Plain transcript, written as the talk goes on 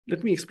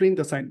let me explain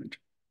the assignment.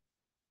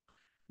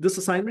 This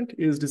assignment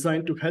is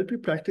designed to help you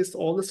practice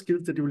all the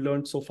skills that you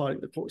learned so far in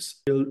the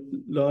course. You'll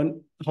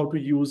learn how to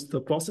use the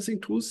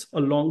processing tools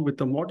along with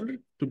the modeler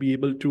to be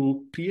able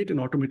to create and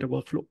automate a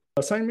workflow.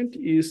 The assignment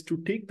is to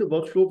take the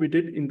workflow we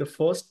did in the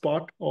first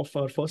part of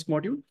our first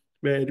module,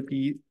 where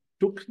we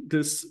took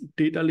this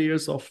data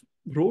layers of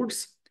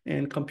roads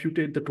and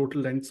computed the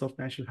total lengths of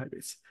national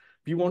highways.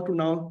 We want to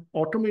now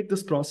automate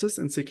this process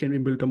and say, can we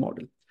build a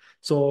model?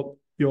 So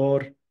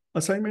your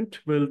assignment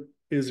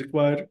is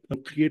required to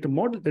create a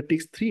model that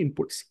takes 3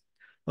 inputs.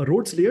 A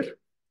roads layer.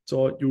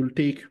 So you'll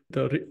take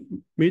the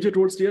major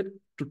roads layer.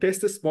 To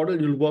test this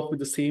model, you'll work with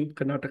the same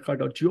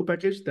Karnataka.geo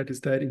package that is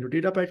there in your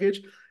data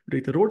package. You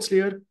take the roads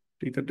layer,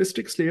 take the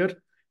districts layer,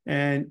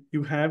 and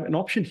you have an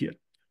option here.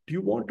 Do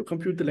you want to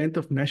compute the length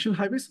of national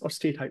highways or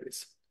state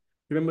highways?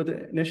 Remember,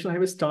 the national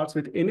highway starts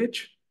with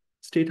NH,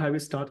 state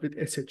highways start with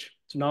SH.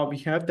 So now we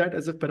have that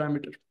as a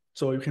parameter.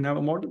 So you can have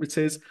a model which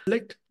says,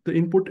 select the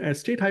input as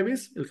state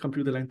highways, it'll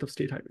compute the length of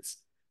state highways.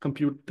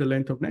 Compute the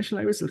length of national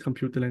highways, it'll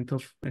compute the length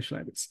of national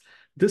highways.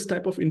 This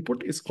type of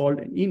input is called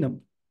an enum.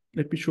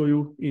 Let me show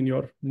you in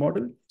your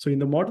model. So in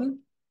the model,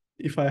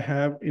 if I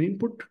have an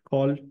input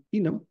called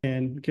enum,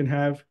 and you can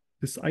have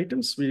these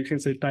items where you can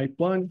say type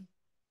 1,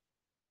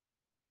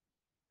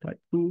 type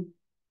 2.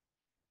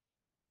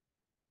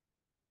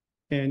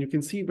 And you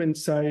can see when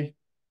I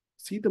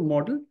see the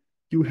model,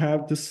 you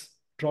have this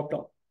drop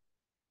down,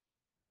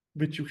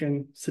 which you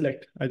can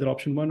select either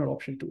option 1 or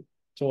option 2.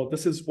 So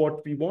this is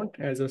what we want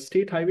as a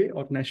state highway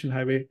or national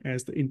highway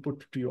as the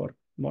input to your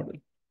model.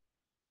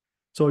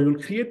 So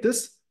you'll create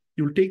this,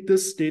 you'll take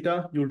this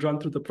data, you'll run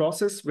through the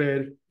process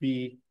where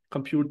we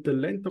compute the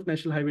length of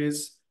national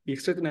highways, we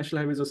extract the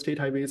national highways or state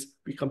highways,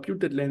 we compute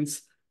the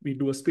lengths, we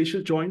do a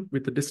spatial join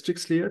with the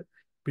districts layer,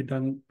 we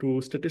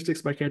do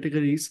statistics by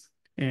categories,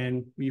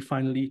 and we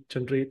finally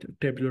generate a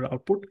tabular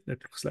output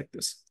that looks like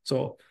this.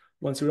 So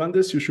once you run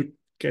this, you should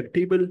get a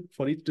table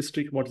for each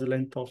district, what is the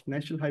length of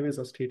national highways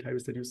or state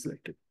highways that you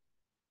selected.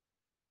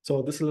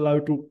 So this will allow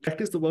you to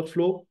practice the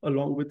workflow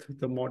along with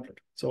the modeler.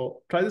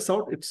 So try this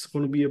out. It's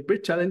going to be a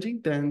bit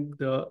challenging than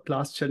the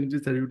class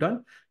challenges that you've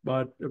done,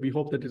 but we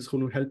hope that it's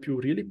going to help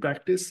you really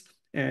practice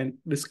and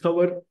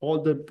discover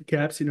all the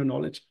gaps in your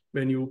knowledge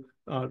when you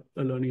are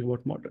learning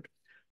about modeler.